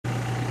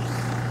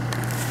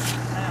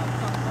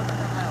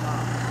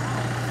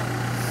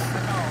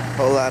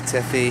Hola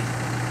Tefi,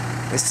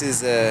 this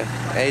is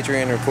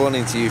Adrian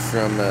reporting to you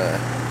from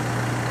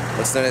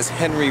what's known as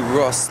Henry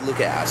Ross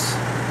Lookout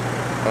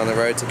on the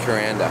road to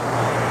Kuranda,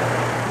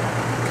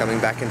 coming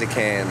back into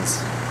Cairns.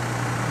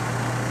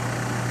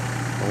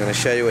 I'm going to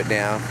show you it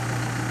now.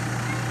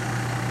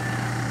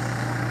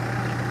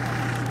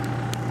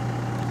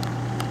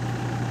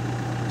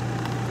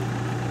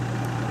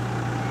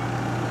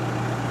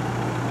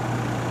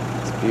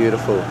 It's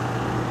beautiful.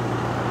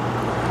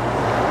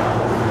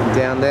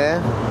 Down there,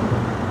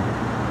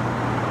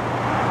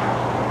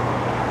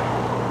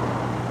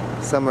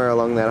 somewhere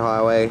along that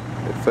highway,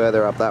 a bit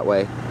further up that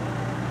way,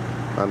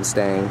 I'm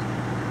staying.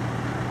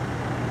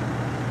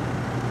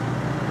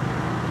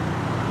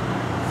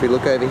 If we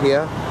look over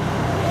here,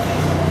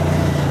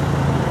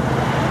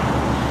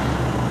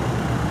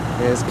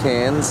 there's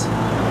Cairns.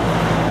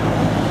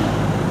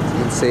 As you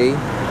can see,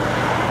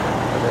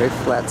 a very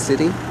flat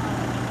city,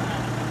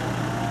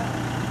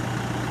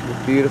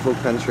 a beautiful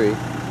country.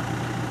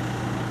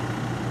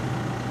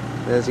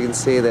 As you can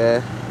see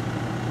there,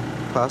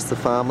 past the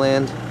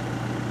farmland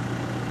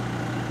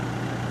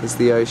is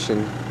the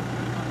ocean,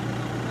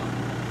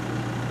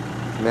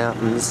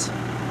 mountains.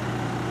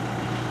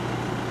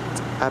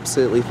 It's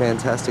absolutely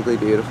fantastically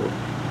beautiful.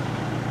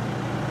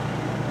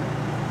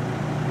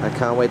 I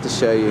can't wait to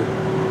show you.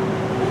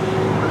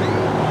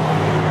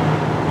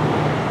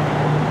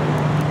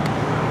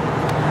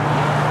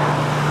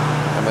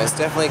 I most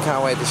definitely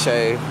can't wait to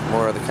show you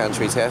more of the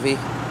country, Taffy.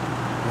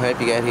 I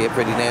hope you get here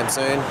pretty damn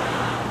soon.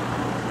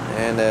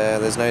 And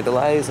there's no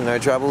delays and no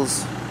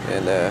troubles.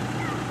 And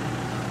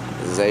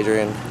this is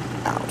Adrian,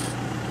 out.